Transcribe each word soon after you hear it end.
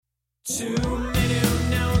Too many who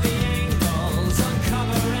know the angles,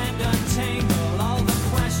 uncover and untangle all the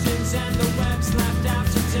questions and the webs left out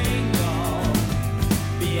to dangle.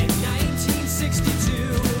 Be it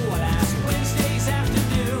 1962 or last Wednesday's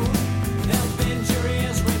afternoon, they'll bend your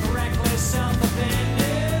ears with reckless self-abandon.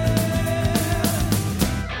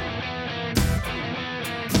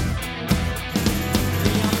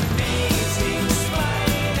 The amazing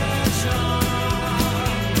Spider-Talk.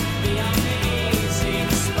 The amazing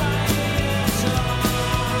Spider-Talk.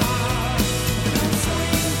 Don't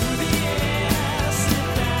swing through the air, sit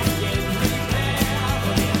back and prepare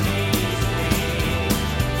for the amazing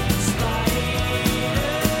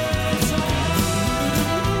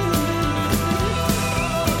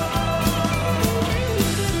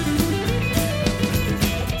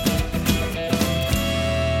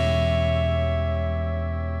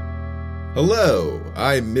Hello,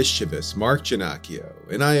 I'm Mischievous Mark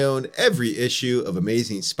Giannacchio, and I own every issue of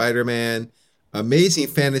Amazing Spider-Man, Amazing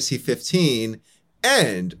Fantasy 15,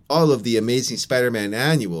 and all of the Amazing Spider-Man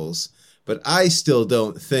annuals, but I still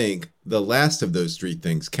don't think the last of those three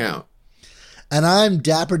things count. And I'm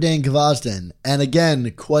Dapper Dan Gvozden, and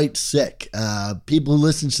again, quite sick. People who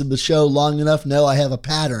listen to the show long enough know I have a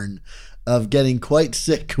pattern of getting quite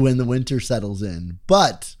sick when the winter settles in.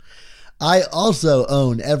 But I also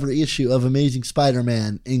own every issue of Amazing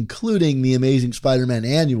Spider-Man, including the Amazing Spider-Man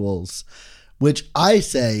annuals, which I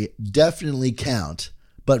say definitely count.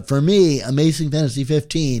 But for me, Amazing Fantasy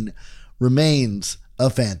 15 remains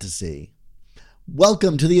a fantasy.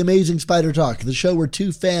 Welcome to the Amazing Spider Talk, the show where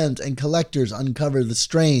two fans and collectors uncover the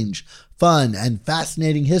strange, fun, and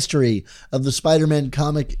fascinating history of the Spider-Man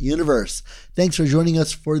comic universe. Thanks for joining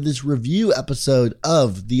us for this review episode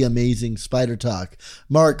of the Amazing Spider Talk.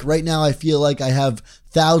 Mark, right now I feel like I have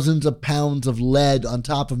thousands of pounds of lead on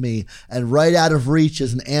top of me, and right out of reach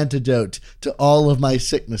is an antidote to all of my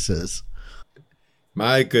sicknesses.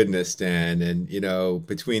 My goodness, Dan, and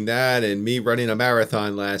between that and me running a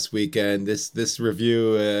marathon last weekend, this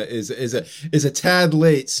review is a tad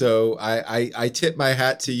late. So I tip my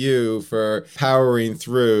hat to you for powering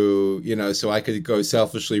through, so I could go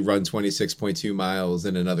selfishly run 26.2 miles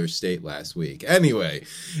in another state last week. Anyway,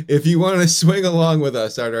 if you want to swing along with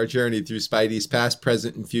us on our journey through Spidey's past,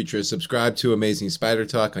 present, and future, subscribe to Amazing Spider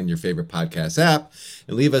Talk on your favorite podcast app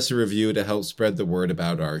and leave us a review to help spread the word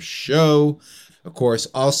about our show. Of course,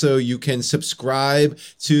 also you can subscribe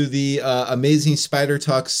to the Amazing Spider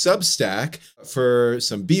Talk Substack for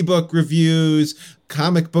some B-book reviews,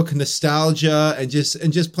 comic book nostalgia, and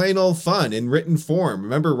just plain old fun in written form.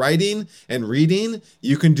 Remember, writing and reading?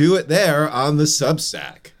 You can do it there on the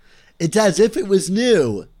Substack. It's as if it was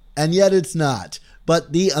new, and yet it's not.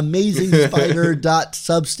 But the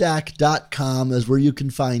amazingspider.substack.com is where you can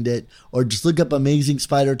find it, or just look up Amazing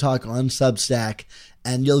Spider Talk on Substack,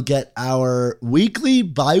 and you'll get our weekly,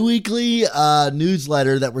 bi-weekly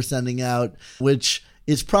newsletter that we're sending out, which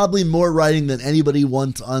is probably more writing than anybody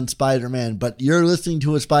wants on Spider-Man. But you're listening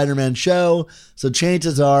to a Spider-Man show, so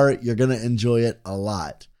chances are you're going to enjoy it a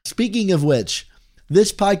lot. Speaking of which,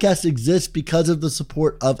 this podcast exists because of the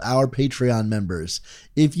support of our Patreon members.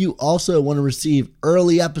 If you also want to receive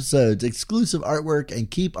early episodes, exclusive artwork, and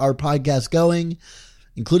keep our podcast going,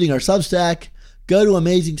 including our Substack, go to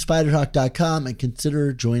AmazingSpiderTalk.com and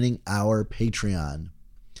consider joining our Patreon.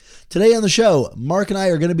 Today on the show, Mark and I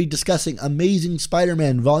are going to be discussing Amazing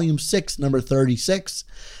Spider-Man Volume 6, number 36.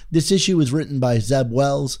 This issue is written by Zeb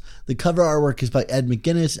Wells. The cover artwork is by Ed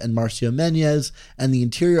McGuinness and Marcio Menyes, and the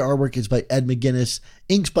interior artwork is by Ed McGuinness,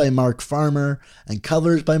 inks by Mark Farmer, and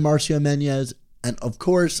colors by Marcio Menyes, and of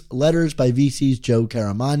course, letters by VC's Joe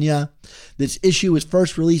Caramagna. This issue was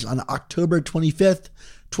first released on October 25th,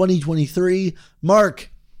 2023. Mark,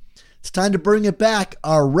 it's time to bring it back.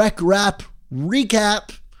 Our Rec Rap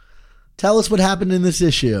recap. Tell us what happened in this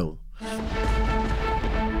issue.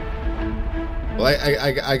 Well,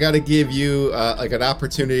 I got to give you like an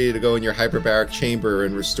opportunity to go in your hyperbaric chamber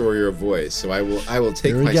and restore your voice. So I will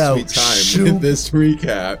take my sweet time with this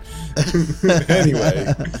recap.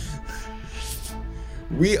 Anyway.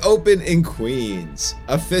 We open in Queens.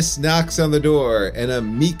 A fist knocks on the door and a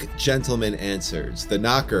meek gentleman answers. The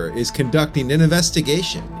knocker is conducting an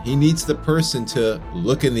investigation. He needs the person to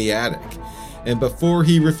look in the attic. And before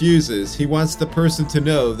he refuses, he wants the person to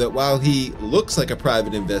know that while he looks like a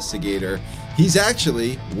private investigator, he's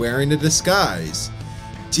actually wearing a disguise.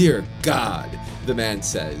 Dear God, the man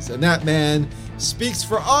says. And that man speaks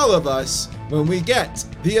for all of us when we get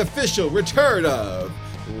the official return of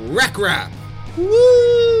Rec Rap.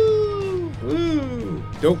 Woo! Woo!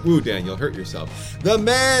 Don't woo, Dan. You'll hurt yourself. The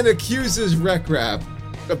man accuses Rec Rap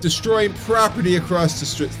of destroying property across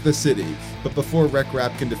the city. But before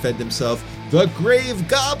Wreck-Rap can defend himself, the Grave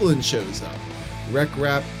Goblin shows up.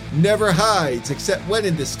 Wreck-Rap never hides except when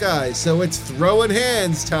in disguise, so it's throwing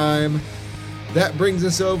hands time. That brings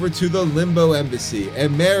us over to the Limbo Embassy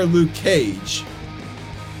and Mayor Luke Cage.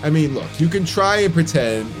 I mean, look, you can try and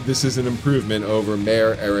pretend this is an improvement over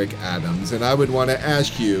Mayor Eric Adams, and I would want to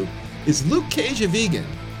ask you, is Luke Cage a vegan?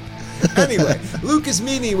 Anyway, Luke is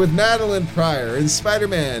meeting with Madeline Pryor and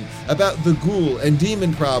Spider-Man about the ghoul and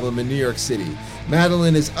demon problem in New York City.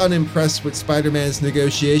 Madeline is unimpressed with Spider-Man's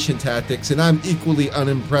negotiation tactics, and I'm equally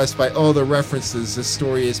unimpressed by all the references the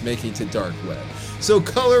story is making to Dark Web. So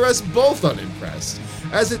color us both unimpressed.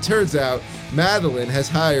 As it turns out, Madeline has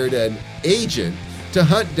hired an agent to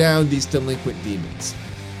hunt down these delinquent demons.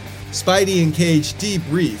 Spidey and Cage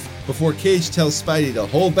debrief before Cage tells Spidey to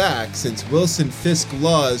hold back since Wilson Fisk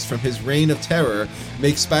laws from his reign of terror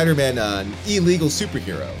make Spider-Man an illegal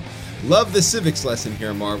superhero. Love the civics lesson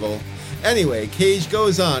here, Marvel. Anyway, Cage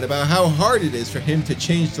goes on about how hard it is for him to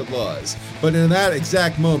change the laws, but in that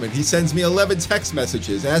exact moment he sends me 11 text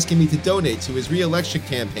messages asking me to donate to his re-election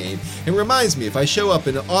campaign and reminds me if I show up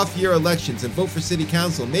in off-year elections and vote for city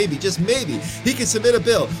council, maybe, just maybe, he can submit a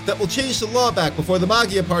bill that will change the law back before the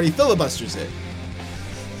Magia Party filibusters it.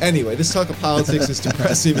 Anyway, this talk of politics is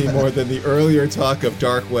depressing me more than the earlier talk of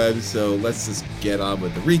Dark Web, so let's just get on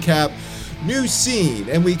with the recap. New scene,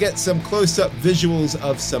 and we get some close-up visuals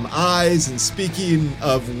of some eyes, and speaking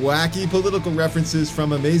of wacky political references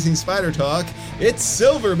from Amazing Spider Talk, it's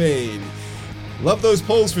Silvermane. Love those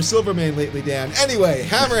polls for Silvermane lately, Dan. Anyway,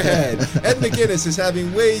 Hammerhead. Ed McGuinness is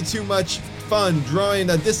having way too much fun drawing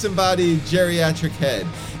a disembodied geriatric head.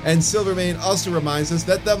 And Silvermane also reminds us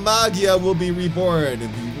that the Magia will be reborn,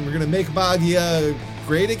 and we're going to make Magia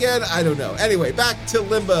great again? I don't know. Anyway, back to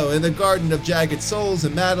Limbo in the Garden of Jagged Souls,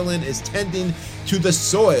 and Madeline is tending to the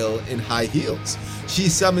soil in high heels. She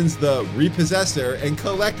summons the Repossessor, and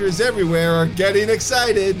collectors everywhere are getting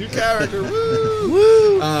excited. New character, woo!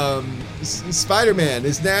 Woo! Spider-Man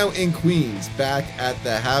is now in Queens, back at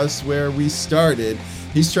the house where we started.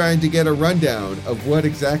 He's trying to get a rundown of what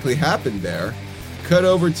exactly happened there. Cut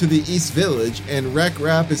over to the East Village, and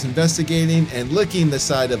Wreck-Rap is investigating and licking the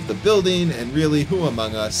side of the building, and really, who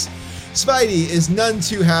among us? Spidey is none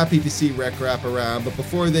too happy to see Wreck-Rap around, but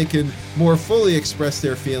before they can more fully express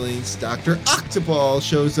their feelings, Dr. Octoball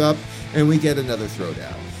shows up, and we get another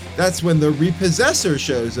throwdown. That's when the Repossessor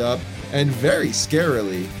shows up, and very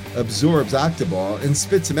scarily absorbs Octoball and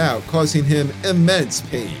spits him out, causing him immense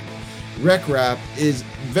pain. Wreck-Rap is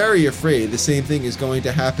very afraid the same thing is going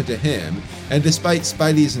to happen to him, and despite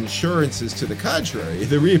Spidey's assurances to the contrary,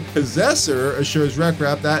 the Repossessor assures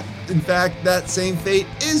Wreck-Rap that, in fact, that same fate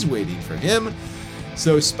is waiting for him.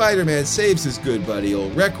 So Spider-Man saves his good buddy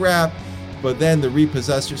old Wreck-Rap, but then the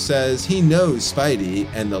Repossessor says he knows Spidey,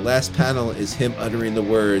 and the last panel is him uttering the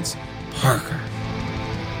words, Parker.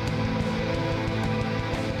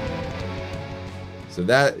 So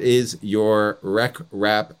that is your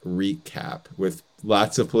Wreck-Rap recap with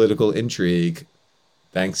lots of political intrigue,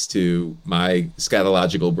 thanks to my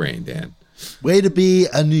scatological brain, Dan. Way to be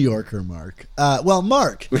a New Yorker, Mark.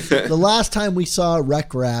 Mark, the last time we saw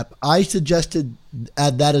Wreck-Rap, I suggested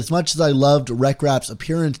that as much as I loved Wreck-Rap's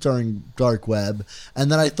appearance during Dark Web, and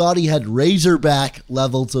that I thought he had Razorback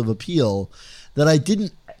levels of appeal, that I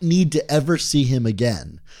didn't need to ever see him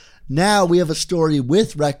again. Now we have a story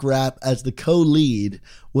with Wreck-Rap as the co-lead.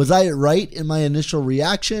 Was I right in my initial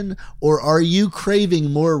reaction, or are you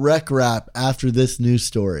craving more Wreck-Rap after this news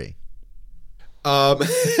story? That's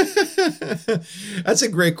a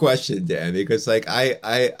great question, Dan, because like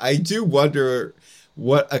I do wonder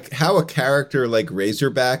how a character like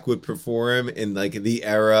Razorback would perform in like the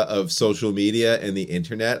era of social media and the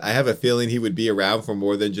internet. I have a feeling he would be around for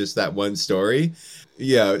more than just that one story.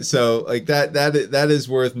 Yeah, so like that is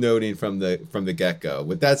worth noting from the get-go.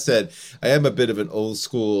 With that said, I am a bit of an old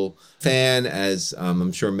school fan, as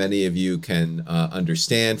I'm sure many of you can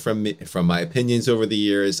understand from my opinions over the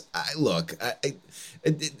years.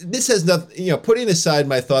 This has nothing, putting aside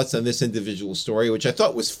my thoughts on this individual story, which I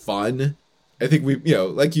thought was fun. I think we,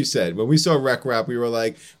 like you said, when we saw Wreck-Rap, we were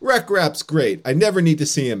like, Wreck-Rap's great. I never need to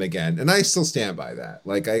see him again. And I still stand by that.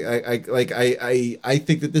 Like, I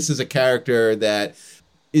think that this is a character that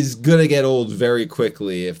is going to get old very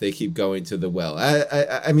quickly if they keep going to the well.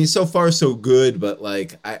 I mean, so far so good, but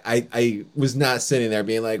like, I was not sitting there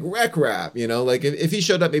being like, Wreck-Rap, like if he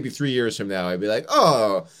showed up maybe 3 years from now, I'd be like,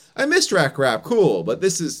 oh, I missed Wreck-Rap. Cool. But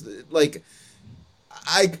this is like,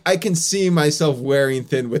 I can see myself wearing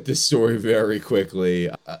thin with this story very quickly.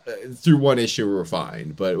 Through one issue, we're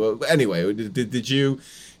fine. But anyway, did you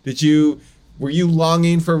Were you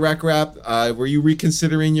longing for Rec Rap? Were you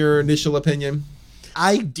reconsidering your initial opinion?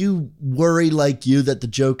 I do worry like you that the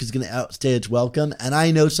joke is going to outstay its welcome. And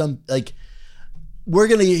I know we're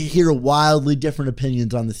going to hear wildly different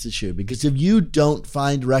opinions on this issue, because if you don't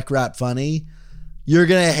find Rec Rap funny, you're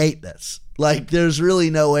going to hate this. Like, there's really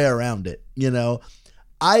no way around it.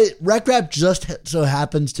 Rec Rap just so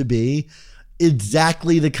happens to be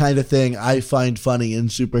exactly the kind of thing I find funny in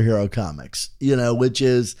superhero comics, which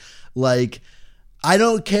is like, I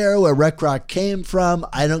don't care where Rec Rock came from.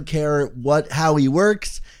 I don't care how he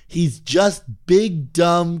works. He's just big,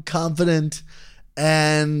 dumb, confident,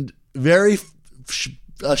 and very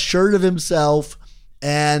assured of himself.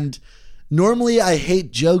 And normally I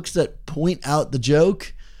hate jokes that point out the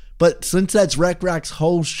joke, but since that's Rec Rock's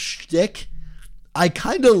whole shtick, I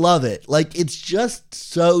kind of love it. Like, it's just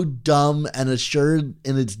so dumb and assured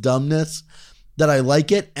in its dumbness that I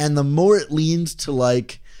like it. And the more it leans to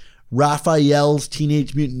like Raphael's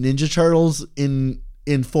Teenage Mutant Ninja Turtles in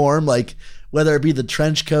form, like whether it be the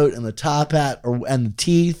trench coat and the top hat and the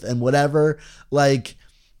teeth and whatever, like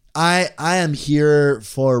I am here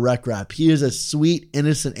for Rec Rap. He is a sweet,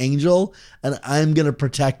 innocent angel, and I'm going to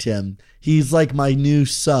protect him. He's like my new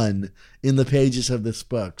son in the pages of this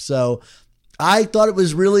book. So I thought it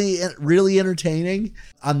was really, really entertaining.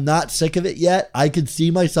 I'm not sick of it yet. I could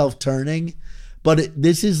see myself turning. But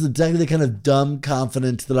this is exactly the kind of dumb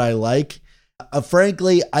confidence that I like.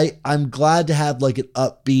 Frankly, I'm glad to have like an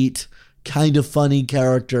upbeat, kind of funny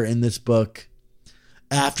character in this book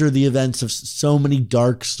after the events of so many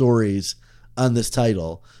dark stories on this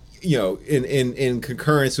title. In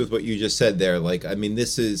concurrence with what you just said there, like, I mean,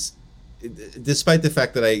 this is, despite the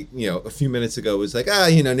fact that I, a few minutes ago was like,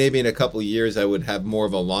 maybe in a couple of years I would have more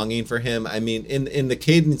of a longing for him. I mean, in the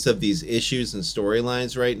cadence of these issues and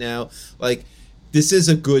storylines right now, like, this is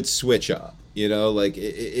a good switch up, like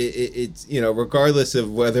it's, regardless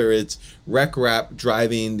of whether it's Rec Rap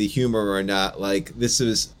driving the humor or not, like this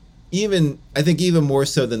is I think even more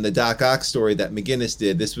so than the Doc Ock story that McGinnis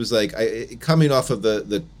did. This was like coming off of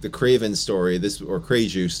the Craven story, or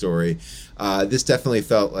Kraju story. This definitely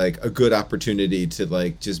felt like a good opportunity to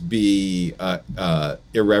like just be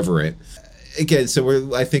irreverent. Again,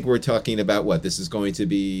 so I think we're talking about what this is going to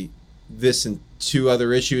be. This and 2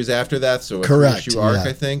 other issues after that, so a correct 3-issue arc, yeah.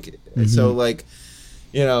 I think. Mm-hmm. So like,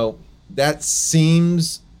 that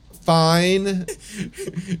seems fine.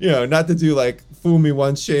 Not to do like fool me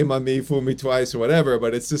once, shame on me, fool me twice, or whatever.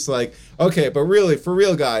 But it's just like, okay, but really, for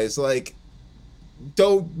real, guys, like,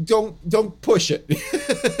 don't push it.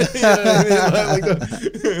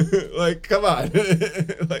 Like, come on.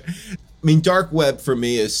 Like, I mean, Dark Web for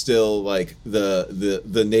me is still like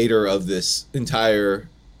the nadir of this entire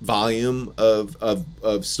volume of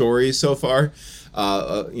stories so far,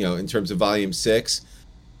 in terms of volume 6.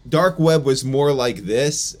 Dark Web was more like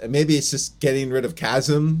this. Maybe it's just getting rid of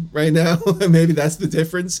Chasm right now. Maybe that's the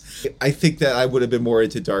difference. I think that I would have been more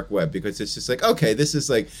into Dark Web because it's just like, okay, this is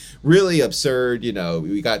like really absurd.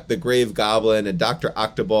 We got the Grave Goblin and Dr.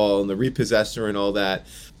 Octoball and the Repossessor and all that.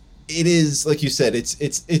 It is, like you said,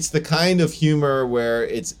 it's the kind of humor where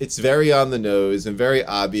it's very on the nose and very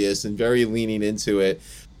obvious and very leaning into it,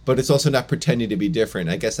 but it's also not pretending to be different.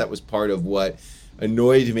 I guess that was part of what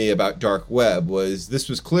annoyed me about Dark Web, was this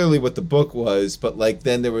was clearly what the book was, but like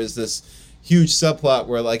then there was this huge subplot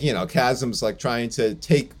where like, Chasm's like trying to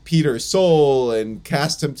take Peter's soul and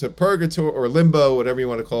cast him to purgatory or limbo, whatever you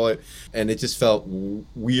want to call it, and it just felt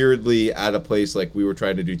weirdly out of place, like we were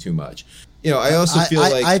trying to do too much. I also feel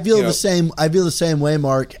I feel the same. I feel the same way,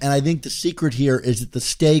 Mark. And I think the secret here is that the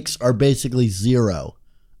stakes are basically zero.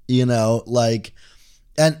 Like,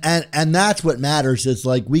 and that's what matters. Is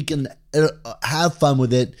like we can have fun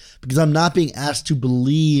with it because I'm not being asked to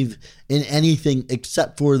believe in anything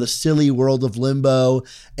except for the silly world of Limbo,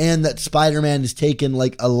 and that Spider-Man has taken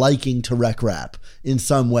like a liking to Rec Rap in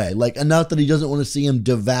some way, like enough that he doesn't want to see him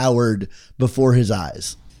devoured before his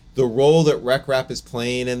eyes. The role that Rec Rap is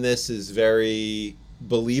playing in this is very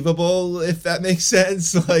believable, if that makes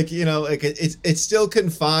sense. Like, like it's still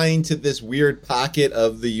confined to this weird pocket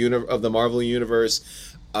of the Marvel universe.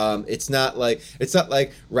 It's not like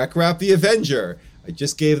Rec Rap the Avenger. I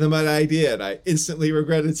just gave them an idea, and I instantly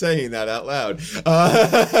regretted saying that out loud.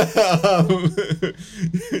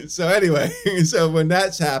 So anyway, so when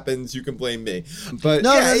that happens, you can blame me. But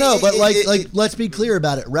no. But let's be clear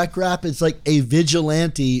about it. Rec Rap is like a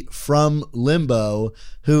vigilante from Limbo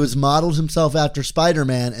who has modeled himself after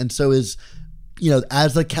Spider-Man, and so is,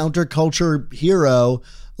 as a counterculture hero,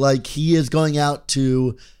 like he is going out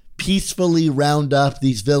to peacefully round up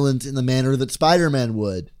these villains in the manner that Spider-Man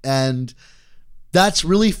would, and That's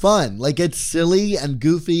really fun. Like, it's silly and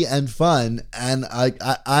goofy and fun, and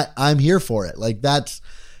I'm here for it. Like, that's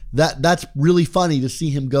really funny to see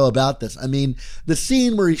him go about this. I mean, the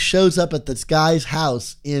scene where he shows up at this guy's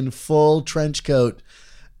house in full trench coat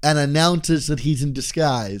and announces that he's in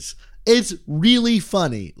disguise. It's really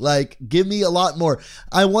funny. Like, give me a lot more.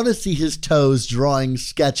 I want to see his toes drawing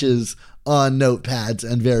sketches on notepads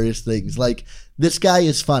and various things. Like, this guy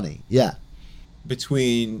is funny. Yeah.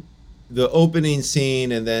 Between the opening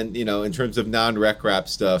scene and then, in terms of non-rec rap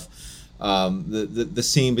stuff, the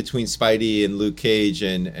scene between Spidey and Luke Cage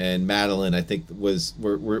and Madeline, I think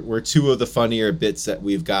were two of the funnier bits that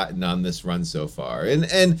we've gotten on this run so far.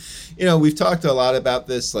 And we've talked a lot about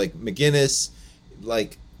this, like McGinnis,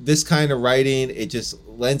 like this kind of writing, it just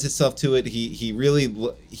lends itself to it. He really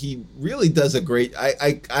does a great.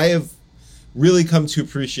 I have really come to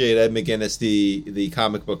appreciate Ed McGuinness, the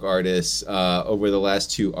comic book artist, over the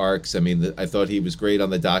last 2 arcs. I mean, I thought he was great on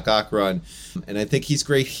the Doc Ock run, and I think he's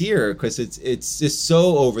great here because it's just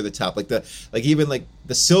so over the top, like the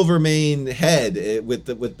Silvermane head with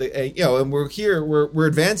the and we're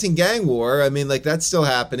advancing gang war. I mean, like, that's still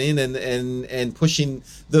happening and pushing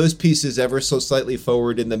those pieces ever so slightly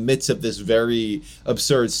forward in the midst of this very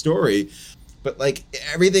absurd story, but like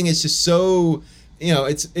everything is just so.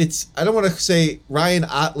 It's I don't want to say Ryan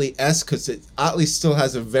Ottley-esque because Ottley still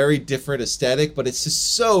has a very different aesthetic, but it's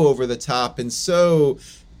just so over the top and so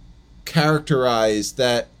characterized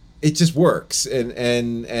that it just works.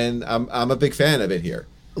 And I'm a big fan of it here.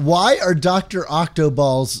 Why are Dr.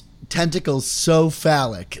 Octoball's tentacles so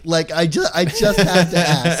phallic? Like, I just have to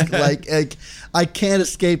ask. Like I can't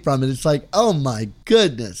escape from it. It's like, oh my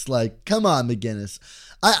goodness. Like, come on, McGinnis.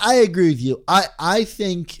 I agree with you. I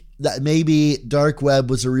think that maybe Dark Web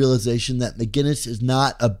was a realization that McGinnis is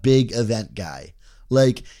not a big event guy.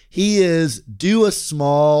 Like, he is, do a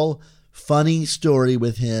small, funny story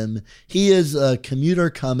with him. He is a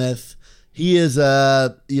commuter cometh. He is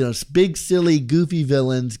a, big, silly, goofy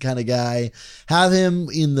villains kind of guy. Have him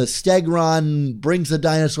in the Stegron brings the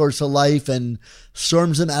dinosaurs to life and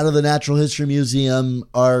storms them out of the Natural History Museum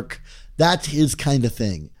arc. That's his kind of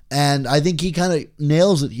thing. And I think he kind of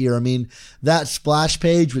nails it here. I mean, that splash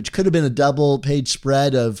page, which could have been a double page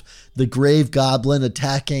spread of the Grave Goblin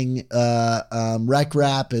attacking Rec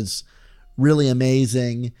Rap, is really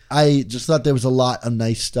amazing. I just thought there was a lot of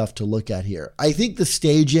nice stuff to look at here. I think the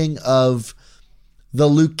staging of the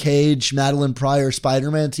Luke Cage, Madeline Pryor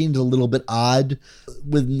Spider-Man seems a little bit odd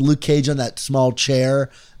with Luke Cage on that small chair.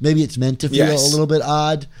 Maybe it's meant to feel a little bit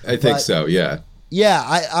odd. I think so, yeah. Yeah,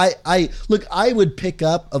 I look, I would pick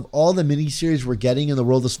up, of all the miniseries we're getting in the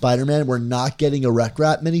world of Spider-Man, we're not getting a Rec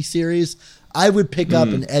Rap miniseries. I would pick up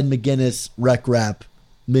an Ed McGuinness Rec Rap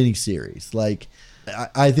miniseries. Like,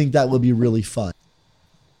 I think that would be really fun.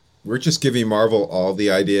 We're just giving Marvel all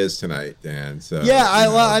the ideas tonight, Dan. So yeah,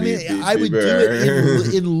 I would do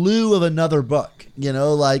it in lieu of another book.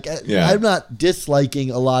 I'm not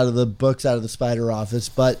disliking a lot of the books out of the Spider Office,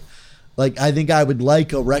 but like, I think I would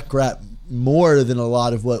like a Rec Rap more than a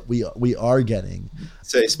lot of what we are getting.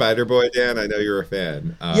 Say Spider-Boy, Dan. I know you're a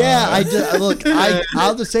fan. I'll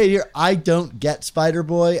just say it here. I don't get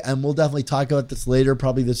Spider-Boy, and we'll definitely talk about this later,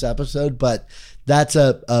 probably this episode, but that's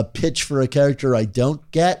a pitch for a character I don't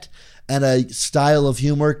get and a style of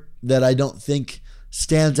humor that I don't think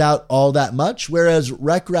stands out all that much, whereas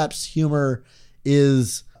Rec Rap's humor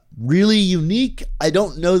is really unique. I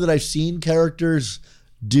don't know that I've seen characters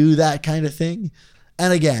do that kind of thing.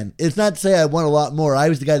 And again, it's not to say I want a lot more. I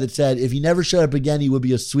was the guy that said if he never showed up again, he would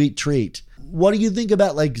be a sweet treat. What do you think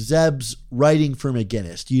about like Zeb's writing for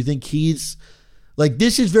McGinnis? Do you think he's like,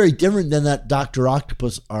 this is very different than that Dr.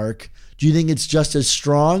 Octopus arc? Do you think it's just as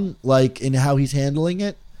strong, like, in how he's handling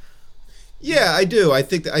it? Yeah, I do. I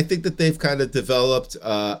think that they've kind of developed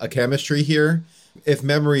a chemistry here. If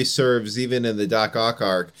memory serves, even in the Doc Ock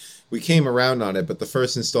arc, we came around on it, but the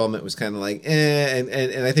first installment was kind of like,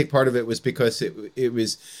 and I think part of it was because it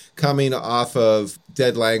was coming off of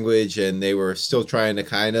Dead Language, and they were still trying to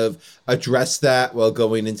kind of address that while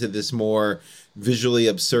going into this more visually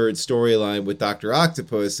absurd storyline with Dr.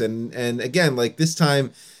 Octopus. And again, like this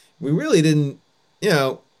time, we really didn't,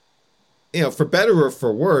 for better or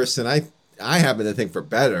for worse, and I happen to think for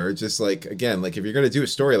better, just like, again, like if you're going to do a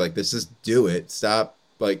story like this, just do it. Stop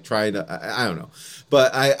like trying to, I don't know.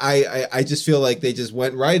 But I just feel like they just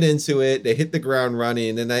went right into it. They hit the ground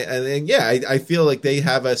running. And I feel like they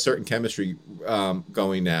have a certain chemistry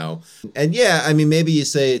going now. And yeah, I mean, maybe you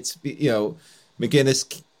say it's,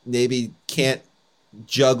 McGinnis maybe can't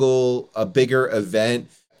juggle a bigger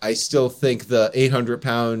event. I still think the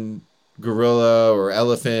 800-pound gorilla or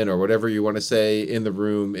elephant or whatever you want to say in the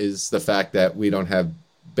room is the fact that we don't have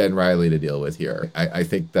Ben Reilly to deal with here. I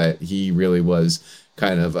think that he really was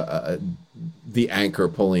kind of the anchor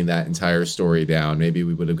pulling that entire story down. Maybe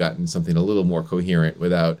we would have gotten something a little more coherent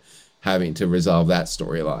without having to resolve that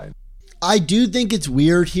storyline. I do think it's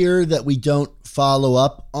weird here that we don't follow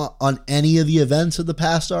up on any of the events of the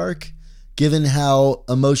past arc, given how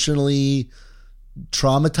emotionally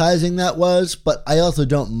traumatizing that was. But I also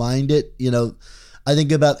don't mind it. You know, I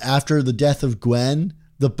think about after the death of Gwen,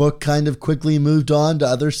 the book kind of quickly moved on to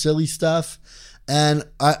other silly stuff. And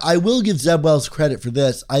I will give Zeb Wells credit for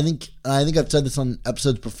this. I think I've said this on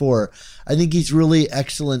episodes before. I think he's really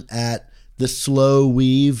excellent at the slow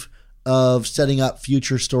weave of setting up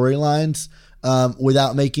future storylines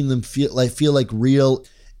without making them feel like real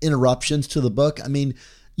interruptions to the book. I mean,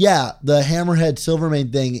 yeah, the Hammerhead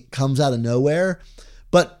Silvermane thing comes out of nowhere,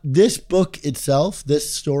 but this book itself,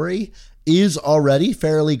 this story, is already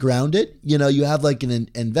fairly grounded. You know, you have like an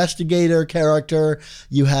investigator character,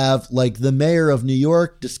 you have like the mayor of New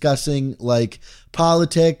York discussing like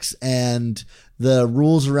politics and the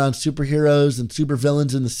rules around superheroes and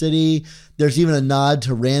supervillains in the city. There's even a nod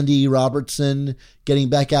to Randy Robertson getting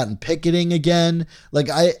back out and picketing again. Like,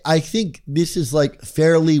 I think this is like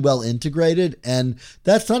fairly well integrated, and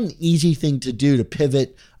that's not an easy thing to do, to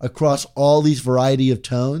pivot across all these variety of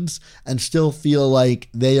tones and still feel like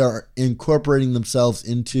they are incorporating themselves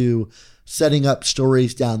into setting up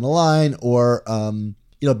stories down the line or,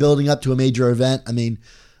 building up to a major event. I mean,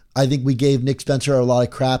 I think we gave Nick Spencer a lot of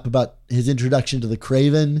crap about his introduction to the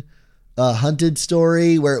Kraven Hunted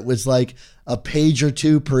story, where it was like a page or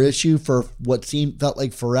two per issue for what felt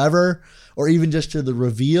like forever, or even just to the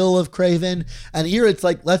reveal of Kraven. And here it's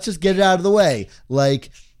like, let's just get it out of the way. Like,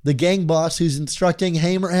 the gang boss who's instructing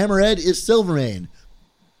Hammerhead is Silvermane.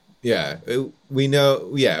 Yeah, we know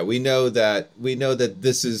that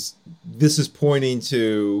this is pointing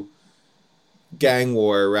to gang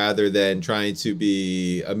war rather than trying to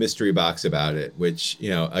be a mystery box about it, which, you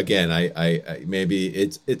know, again, I maybe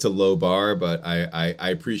it's a low bar, but I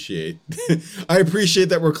appreciate I appreciate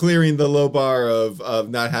that we're clearing the low bar of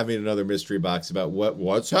not having another mystery box about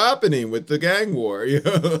what's happening with the gang war. You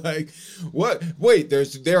know, like, what? Wait,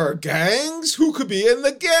 there are gangs? Who could be in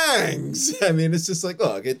the gangs? I mean, it's just like,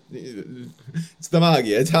 look, it's the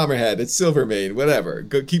Magia, it's Hammerhead, it's Silvermane, whatever.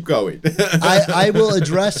 Keep going. I will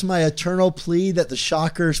address my eternal plea that the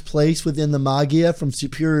Shocker's place within the Magia from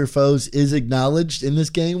Superior Foes is acknowledged in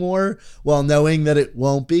this gang war, while knowing that it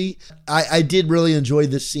won't be. I did really enjoy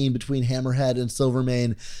this scene between Hammerhead and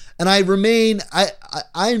Silvermane, and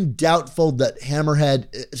I'm doubtful that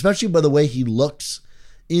Hammerhead, especially by the way he looks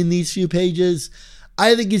in these few pages,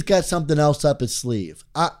 I think he's got something else up his sleeve.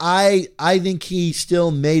 I think he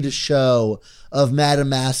still made a show of Madame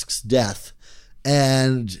Mask's death,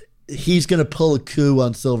 and he's going to pull a coup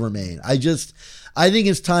on Silvermane. I think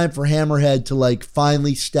it's time for Hammerhead to like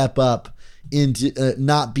finally step up into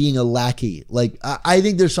not being a lackey. Like, I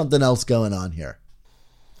think there's something else going on here.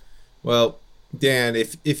 Well, Dan,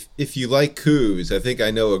 if you like coups, I think I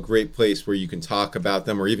know a great place where you can talk about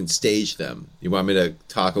them or even stage them. You want me to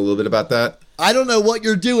talk a little bit about that? I don't know what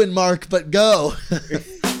you're doing, Mark, but go.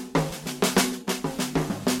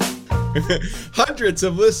 Hundreds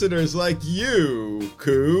of listeners like you,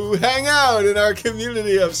 Coup, hang out in our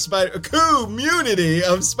community of Spider-Man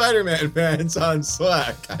fans on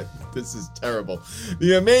Slack. This is terrible.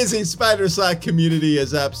 The amazing Spider Slack community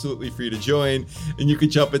is absolutely free to join, and you can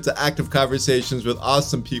jump into active conversations with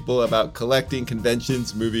awesome people about collecting,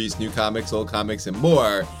 conventions, movies, new comics, old comics, and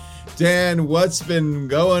more. Dan, what's been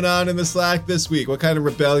going on in the Slack this week? What kind of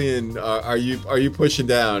rebellion are you pushing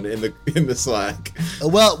down in the Slack?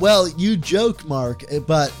 Well, you joke, Mark,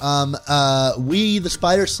 but we, the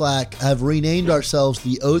Spider Slack, have renamed ourselves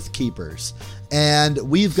the Oath Keepers, and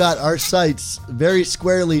we've got our sights very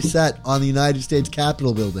squarely set on the United States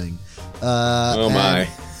Capitol building. Oh my!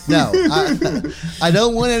 No, I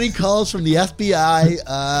don't want any calls from the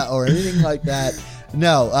FBI or anything like that.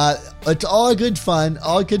 No, it's all good fun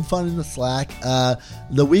in the Slack.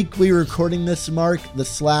 The week we were recording this, Mark, the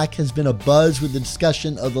Slack has been abuzz with the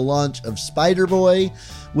discussion of the launch of Spider-Boy,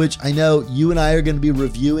 which I know you and I are going to be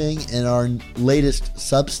reviewing in our latest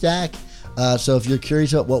Substack. So if you're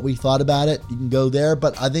curious about what we thought about it, you can go there.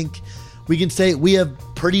 But I think we can say we have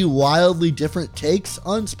pretty wildly different takes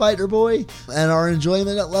on Spider-Boy and our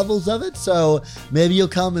enjoyment at levels of it. So maybe you'll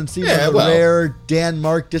come and see the rare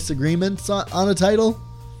Dan-Mark disagreements on a title.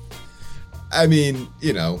 I mean,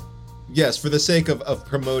 you know, yes, for the sake of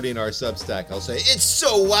promoting our Substack, I'll say it's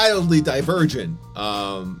so wildly divergent.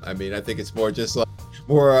 I mean, I think it's more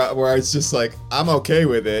where it's just like, I'm okay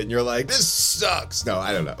with it, and you're like, this sucks. No,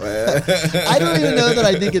 I don't know. I don't even know that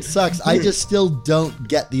I think it sucks. I just still don't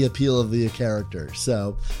get the appeal of the character.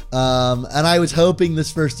 So, and I was hoping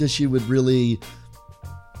this first issue would really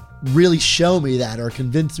show me that or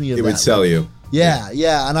convince me of It that. would sell you.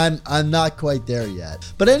 Yeah, and I'm not quite there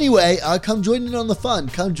yet. But anyway, come join in on the fun.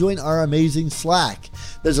 Come join our amazing Slack.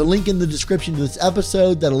 There's a link in the description to this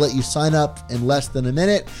episode that'll let you sign up in less than a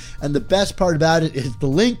minute. And the best part about it is the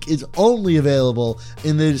link is only available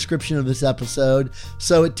in the description of this episode.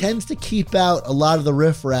 So it tends to keep out a lot of the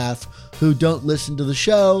riffraff who don't listen to the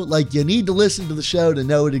show. Like, you need to listen to the show to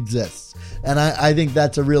know it exists. And I think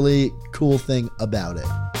that's a really cool thing about it.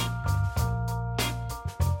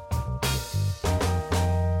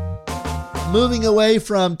 Moving away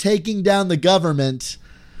from taking down the government.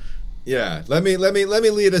 Yeah, let me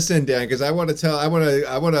lead us in, Dan, because I want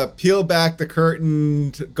to peel back the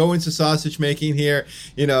curtain, go into sausage making here.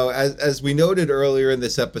 You know, as we noted earlier in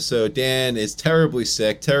this episode, Dan is terribly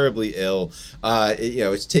sick, terribly ill.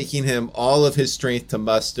 It's taking him all of his strength to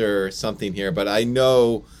muster something here, but I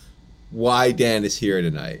know why Dan is here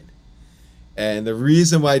tonight. And the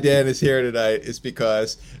reason why Dan is here tonight is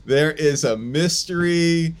because there is a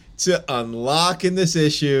mystery to unlock in this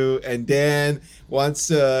issue, and Dan wants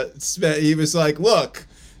to he was like, look,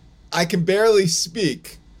 I can barely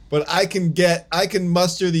speak, but I can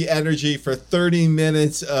muster the energy for 30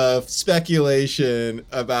 minutes of speculation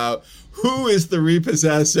about who is the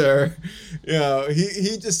repossessor. You know,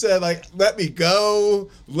 he just said, like, let me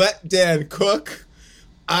go, let Dan cook.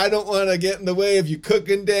 I don't want to get in the way of you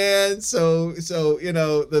cooking, Dan. So you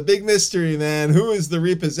know, the big mystery, man. Who is the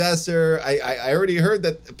repossessor? I already heard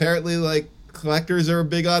that apparently, like, collectors are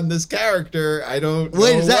big on this character. I don't.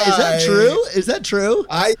 Wait, know is that true? Is that true?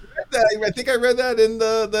 I read that. I think I read that in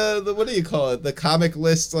the what do you call it? The comic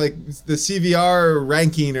list, like the CVR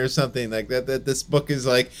ranking or something like that. That this book is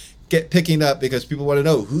like picking up because people want to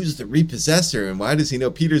know who's the repossessor and why does he know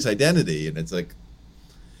Peter's identity? And it's like.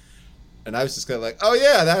 And I was just kind of like, oh,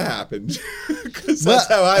 yeah, that happened. Because that's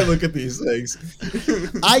how I look at these things.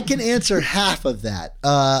 I can answer half of that.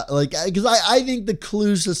 Because I think the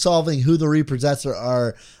clues to solving who the repossessor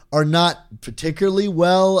are not particularly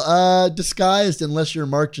well disguised unless you're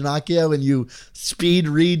Mark Giannacchio and you speed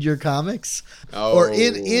read your comics. Or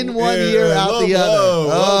in one ear, out the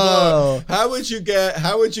other. How would you get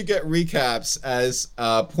recaps as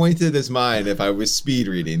pointed as mine if I was speed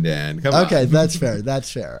reading, Dan? Come on. Okay, that's fair.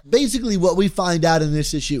 That's fair. Basically, what we find out in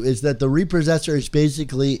this issue is that the repossessor is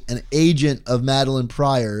basically an agent of Madeline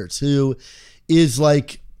Pryor's who is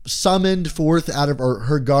like summoned forth out of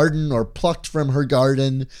her garden or plucked from her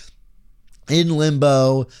garden in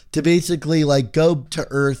limbo to basically like go to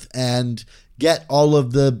Earth and get all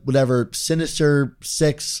of the whatever Sinister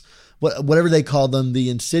Six, whatever they call them, the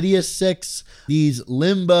Insidious Six, these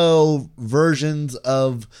limbo versions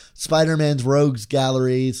of Spider-Man's Rogues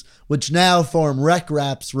Galleries, which now form Rec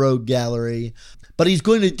Rap's Rogue Gallery. But he's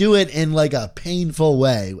going to do it in like a painful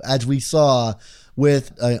way, as we saw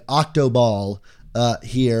with Octoball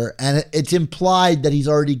here. And it's implied that he's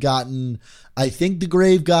already gotten, I think, the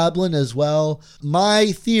Grave Goblin as well.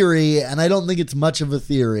 My theory, and I don't think it's much of a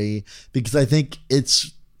theory because I think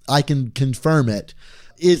I can confirm it,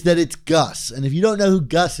 is that it's Gus. And if you don't know who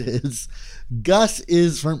Gus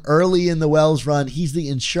is from early in the Wells run. He's the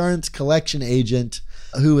insurance collection agent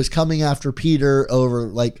who is coming after Peter over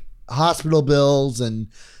like hospital bills and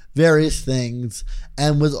various things,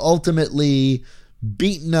 and was ultimately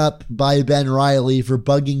beaten up by Ben Reilly for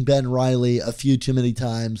bugging Ben Reilly a few too many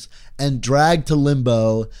times and dragged to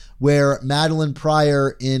limbo, where Madeline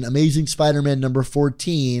Pryor in Amazing Spider-Man number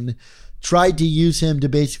 14 tried to use him to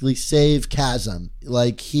basically save Chasm.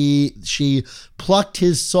 Like she plucked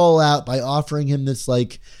his soul out by offering him this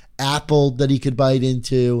like apple that he could bite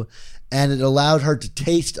into, and it allowed her to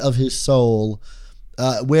taste of his soul,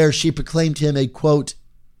 where she proclaimed him a, quote,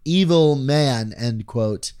 evil man, end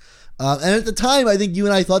quote. And at the time, I think you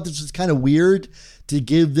and I thought this was kind of weird to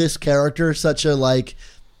give this character such a like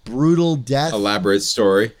brutal death. Elaborate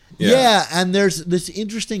story. Yeah, and there's this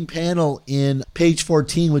interesting panel in page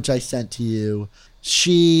 14, which I sent to you.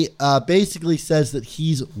 She basically says that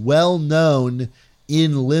he's well known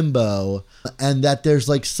in limbo and that there's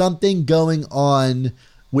like something going on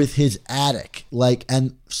with his attic, like,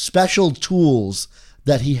 and special tools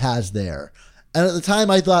that he has there. And at the time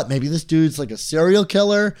I thought maybe this dude's like a serial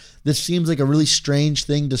killer. This seems like a really strange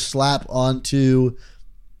thing to slap onto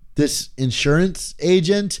this insurance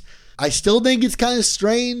agent. I still think it's kind of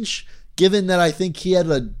strange, given that I think he had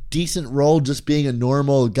a decent role just being a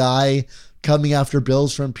normal guy coming after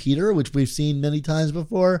bills from Peter, which we've seen many times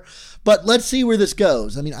before. But let's see where this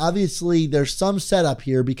goes. I mean, obviously, there's some setup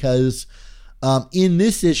here because in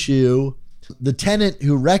this issue, the tenant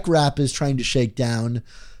who Rec Rap is trying to shake down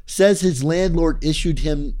says his landlord issued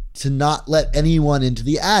him to not let anyone into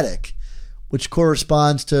the attic, which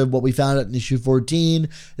corresponds to what we found out in issue 14,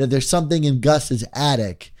 that there's something in Gus's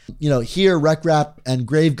attic. Here Rec Rap and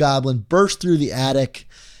Grave Goblin burst through the attic,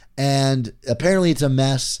 and apparently it's a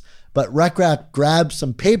mess, but Rec Rap grabs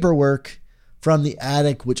some paperwork from the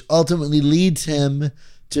attic, which ultimately leads him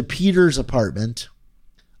to Peter's apartment.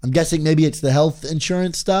 I'm guessing maybe it's the health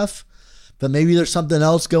insurance stuff, but maybe there's something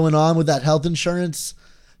else going on with that health insurance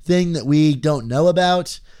thing that we don't know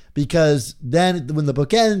about, because then when the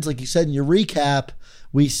book ends, like you said in your recap,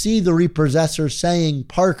 we see the repossessor saying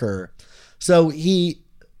Parker. So he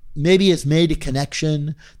maybe has made a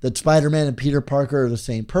connection that Spider-Man and Peter Parker are the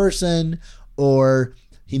same person, or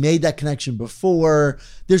he made that connection before.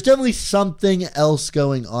 There's definitely something else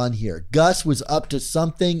going on here. Gus was up to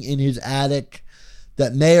something in his attic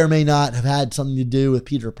that may or may not have had something to do with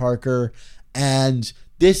Peter Parker, and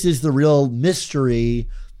this is the real mystery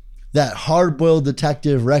that hard-boiled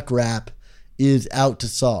detective Rec Rap is out to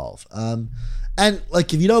solve. And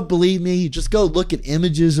like, if you don't believe me, just go look at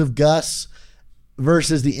images of Gus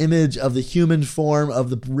versus the image of the human form of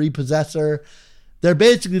the repossessor. They're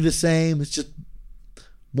basically the same. It's just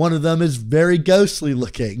one of them is very ghostly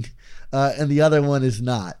looking, and the other one is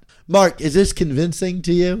not. Mark, is this convincing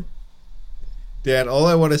to you? Dan, all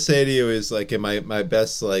I want to say to you is, like, in my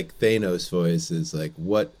best, like, Thanos voice is, like,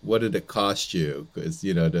 what did it cost you? Because,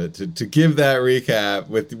 to give that recap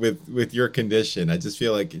with your condition, I just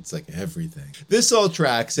feel like it's like everything. This all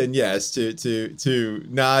tracks, and yes, to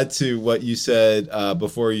nod to what you said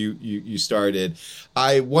before you started,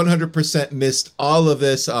 I 100% missed all of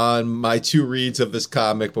this on my 2 reads of this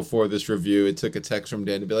comic before this review. It took a text from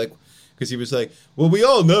Dan to be like, because he was like, well, we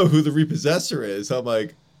all know who the repossessor is. I'm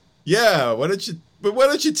like, yeah, why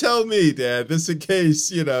don't you tell me, Dan, just in case,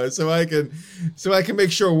 so I can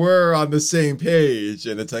make sure we're on the same page.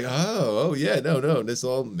 And it's like, oh yeah, no, this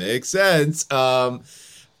all makes sense.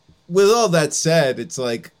 With all that said, it's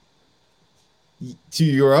like, to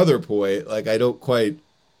your other point, like, I don't quite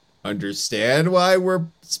understand why we're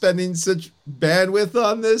spending such bandwidth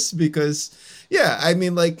on this, because, yeah, I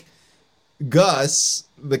mean, like, Gus,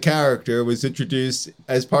 the character, was introduced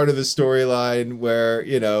as part of the storyline where,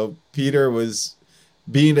 Peter was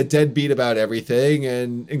being a deadbeat about everything,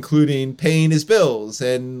 and including paying his bills.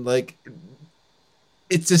 And, like,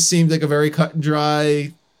 it just seemed like a very cut and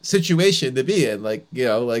dry situation to be in. Like,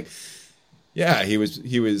 yeah, he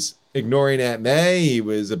was ignoring Aunt May. He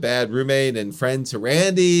was a bad roommate and friend to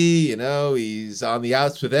Randy. He's on the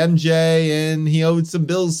outs with MJ, and he owed some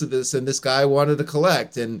bills to this, and this guy wanted to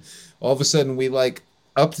collect. And all of a sudden we, like,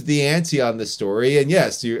 upped the ante on the story. And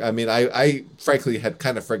yes, I frankly had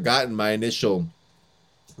kind of forgotten my initial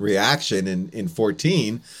reaction in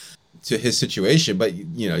 14 to his situation, but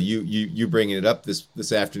you bringing it up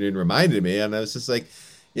this afternoon reminded me, and I was just like,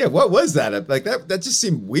 yeah, what was that? Like, that just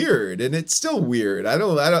seemed weird, and it's still weird. I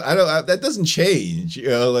don't that doesn't change.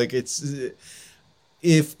 Like, it's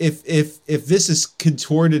if this is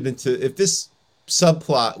contorted into, if this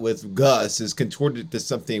subplot with Gus is contorted to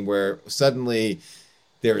something where suddenly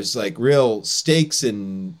there's, like, real stakes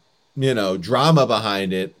and, drama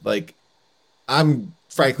behind it, like, I'm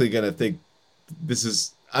frankly going to think this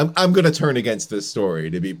is, I'm going to turn against this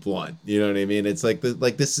story, to be blunt. You know what I mean? It's like,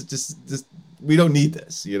 this is just we don't need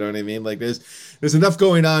this. You know what I mean? Like, there's enough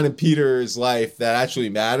going on in Peter's life that actually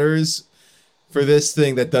matters for this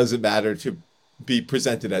thing that doesn't matter to be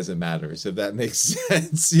presented as it matters, if that makes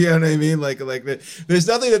sense. You know what I mean? Like there's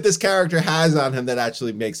nothing that this character has on him that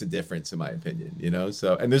actually makes a difference, in my opinion,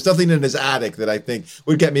 so, and there's nothing in his attic that I think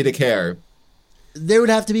would get me to care. There would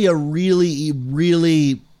have to be a really,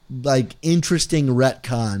 really, like, interesting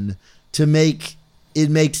retcon to make it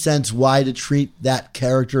make sense why to treat that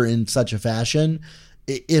character in such a fashion,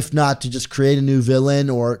 if not to just create a new villain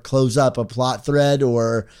or close up a plot thread,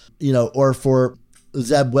 or for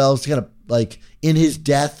Zeb Wells to kind of, like, in his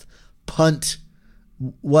death, punt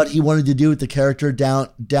what he wanted to do with the character down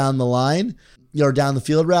the line, or down the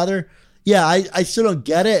field rather. Yeah, I still don't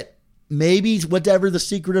get it. Maybe whatever the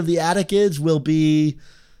secret of the attic is will be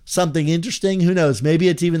something interesting. Who knows? Maybe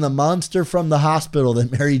it's even the monster from the hospital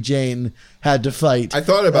that Mary Jane had to fight. I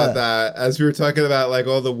thought about that as we were talking about, like,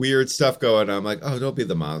 all the weird stuff going on. I'm like, oh, don't be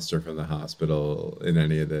the monster from the hospital in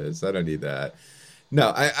any of this. I don't need that.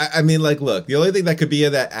 No, I mean, like, look, the only thing that could be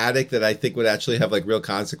in that attic that I think would actually have like real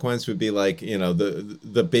consequence would be like, you know,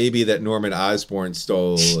 the baby that Norman Osborn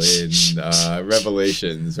stole in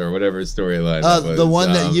Revelations or whatever storyline. The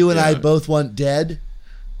one that you and I both want dead.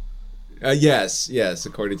 Yes,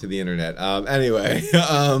 according to the internet. Anyway,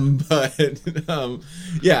 I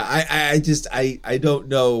don't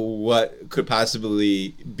know what could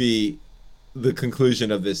possibly be the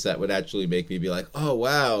conclusion of this that would actually make me be like, oh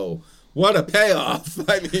wow, what a payoff.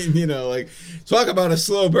 I mean, you know, like, talk about a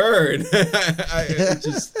slow burn.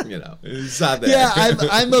 It's not there. Yeah,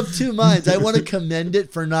 I'm of two minds. I want to commend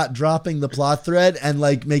it for not dropping the plot thread and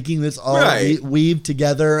like making this all weave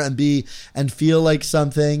together and feel like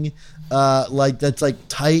something like that's like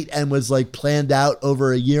tight and was like planned out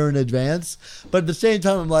over a year in advance. But at the same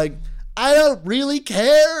time, I'm like, I don't really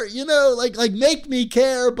care, you know, like make me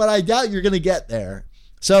care, but I doubt you're gonna get there.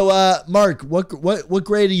 So, Mark, what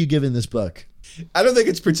grade are you giving this book? I don't think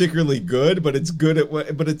it's particularly good, but it's good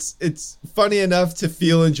but it's funny enough to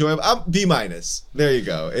feel enjoyable. B-. There you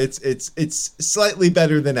go. It's slightly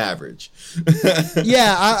better than average.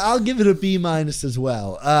 Yeah, I'll give it a B- as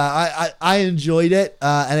well. I enjoyed it,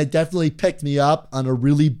 and it definitely picked me up on a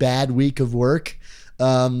really bad week of work.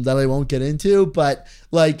 That I won't get into, but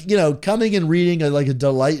like, you know, coming and reading a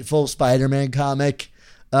delightful Spider-Man comic,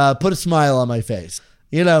 put a smile on my face.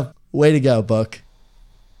 You know, way to go, book.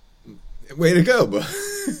 Way to go, book.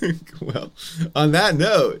 Well, on that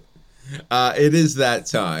note, it is that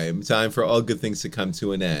time for all good things to come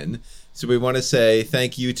to an end. So we want to say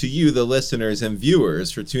thank you to you, the listeners and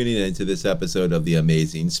viewers, for tuning in to this episode of the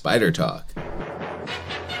Amazing Spider Talk.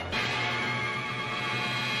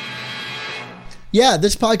 Yeah,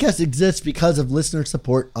 this podcast exists because of listener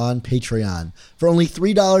support on Patreon. For only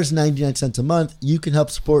 $3.99 a month, you can help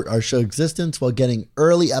support our show existence while getting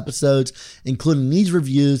early episodes, including these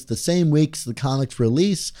reviews the same weeks the comics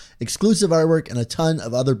release, exclusive artwork, and a ton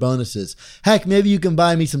of other bonuses. Heck, maybe you can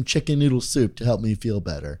buy me some chicken noodle soup to help me feel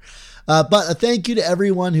better. But a thank you to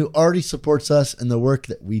everyone who already supports us and the work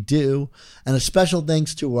that we do, and a special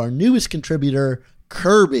thanks to our newest contributor,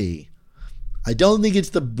 Kirby. I don't think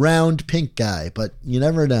it's the round pink guy, but you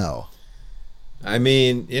never know. I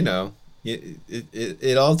mean, you know,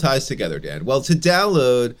 it all ties together, Dan. Well, to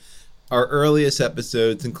download our earliest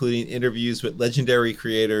episodes, including interviews with legendary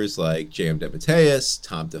creators like J.M. DeMatteis,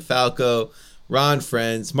 Tom DeFalco, Ron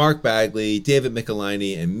Friends, Mark Bagley, David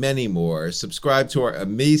Michelini, and many more, subscribe to our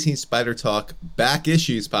Amazing Spider Talk Back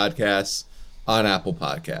Issues podcasts on Apple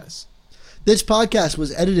Podcasts. This podcast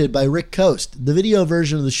was edited by Rick Coast. The video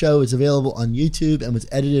version of the show is available on YouTube and was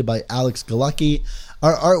edited by Alex Galucki.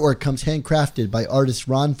 Our artwork comes handcrafted by artists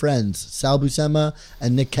Ron Friends, Sal Buscema,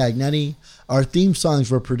 and Nick Cagnetti. Our theme songs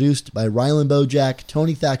were produced by Rylan Bojack,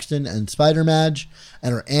 Tony Thaxton, and Spider Madge.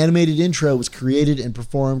 And our animated intro was created and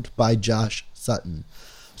performed by Josh Sutton.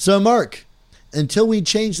 So, Mark, until we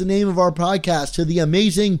change the name of our podcast to the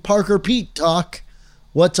Amazing Parker Pete Talk,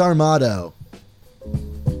 what's our motto?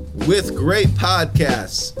 With great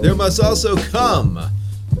podcasts, there must also come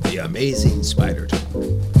the Amazing Spider Talk.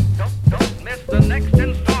 Don't miss the next